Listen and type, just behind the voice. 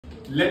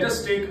Let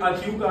us take a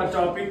cue card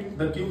topic.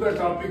 The cue card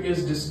topic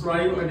is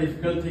describe a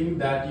difficult thing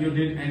that you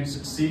did and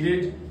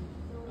succeeded.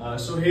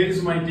 So here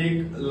is my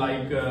take,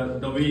 like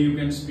the way you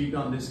can speak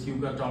on this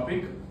cue card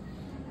topic.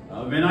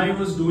 When I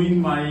was doing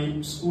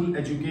my school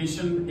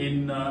education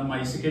in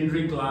my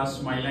secondary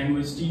class, my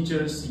language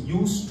teachers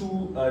used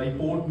to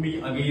report me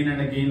again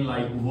and again,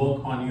 like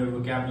work on your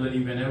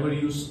vocabulary. Whenever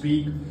you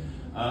speak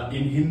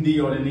in Hindi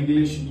or in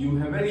English, you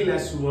have very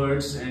less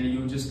words and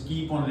you just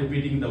keep on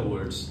repeating the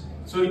words.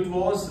 So it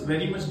was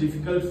very much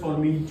difficult for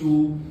me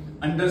to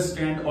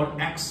understand or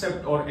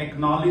accept or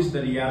acknowledge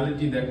the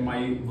reality that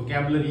my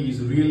vocabulary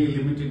is really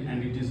limited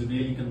and it is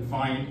really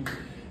confined.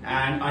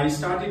 And I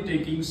started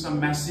taking some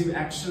massive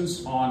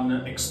actions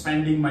on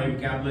expanding my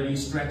vocabulary,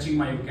 stretching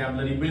my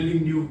vocabulary,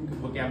 building new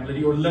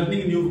vocabulary or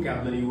learning new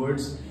vocabulary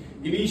words.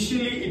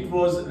 Initially, it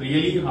was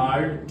really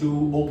hard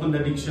to open the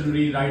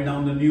dictionary, write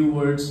down the new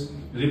words,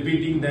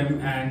 repeating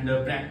them and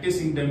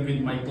practicing them with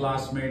my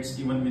classmates,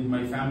 even with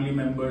my family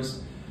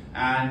members.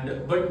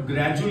 But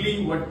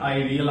gradually what I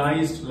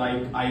realized,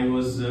 like I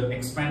was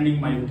expanding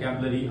my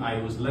vocabulary,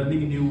 I was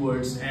learning new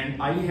words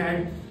and I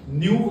had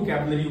new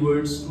vocabulary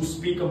words to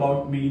speak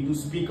about me, to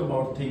speak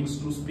about things,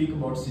 to speak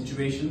about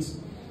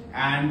situations.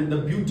 And the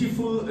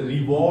beautiful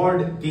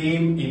reward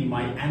came in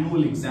my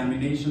annual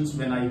examinations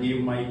when I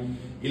gave my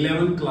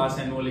 11th class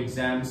annual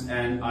exams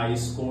and I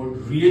scored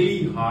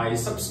really high,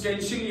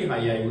 substantially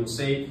high I would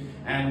say,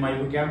 and my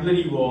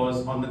vocabulary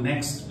was on the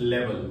next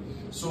level.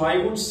 So I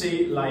would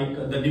say, like,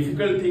 the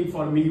difficult thing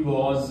for me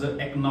was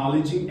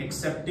acknowledging,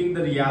 accepting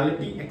the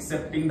reality,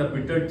 accepting the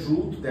bitter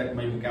truth that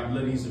my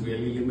vocabulary is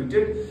really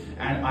limited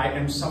and I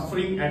am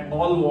suffering at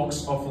all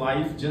walks of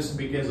life just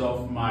because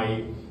of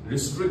my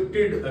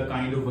restricted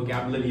kind of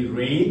vocabulary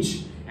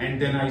range. And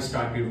then I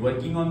started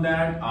working on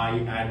that.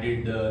 I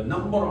added a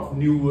number of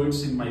new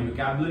words in my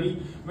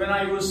vocabulary. When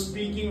I was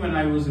speaking, when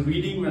I was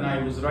reading, when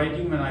I was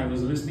writing, when I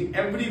was listening,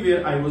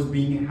 everywhere I was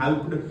being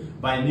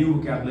helped by new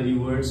vocabulary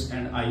words,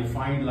 and I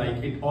find like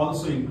it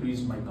also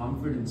increased my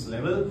confidence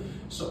level.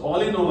 So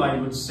all in all, I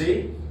would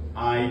say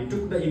I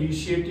took the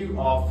initiative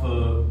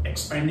of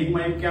expanding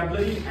my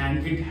vocabulary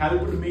and it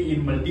helped me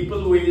in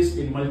multiple ways,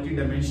 in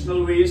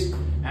multi-dimensional ways.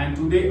 And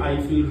today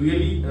I feel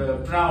really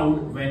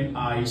proud when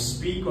I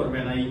speak or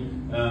when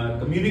I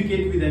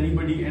communicate with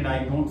anybody and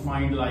I don't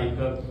find like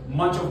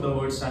much of the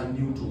words are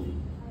new to me.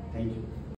 Thank you.